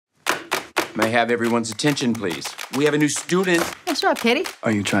May I have everyone's attention, please? We have a new student. What's up, Katie?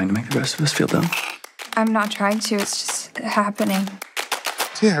 Are you trying to make the rest of us feel dumb? I'm not trying to, it's just happening.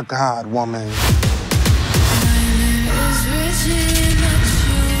 Dear God, woman.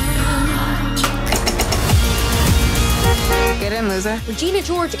 Get in, loser. Regina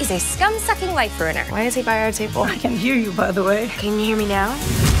George is a scum-sucking life ruiner. Why is he by our table? I can hear you, by the way. Can you hear me now?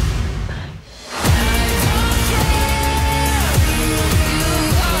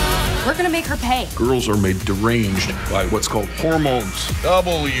 We're gonna make her pay. Girls are made deranged by what's called hormones.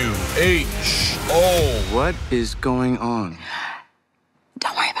 WHO. What is going on?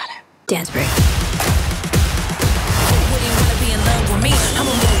 Don't worry about it. Dance break. Wouldn't wanna be in love with me. I'm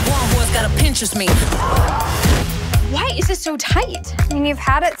a little one, boy's gotta Pinterest me. Why is this so tight? I mean, you've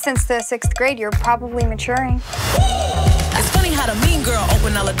had it since the 6th grade. You're probably maturing. It's funny how the mean girl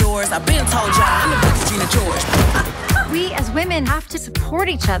opened all the doors. I've been told y'all I'm the big Regina George. We as women have to support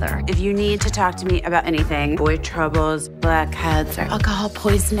each other. If you need to talk to me about anything, boy troubles, blackheads, or alcohol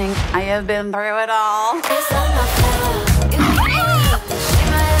poisoning, I have been through it all.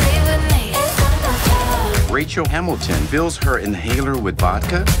 Rachel Hamilton fills her inhaler with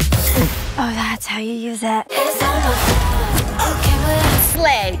vodka. Oh, that's how you use it.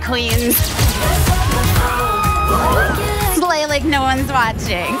 Slay, queens. Slay like no one's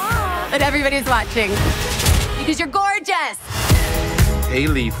watching. But everybody's watching. Because you're gorgeous.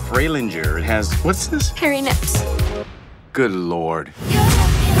 Haley Freilinger has, what's this? Hairy nips. Good Lord.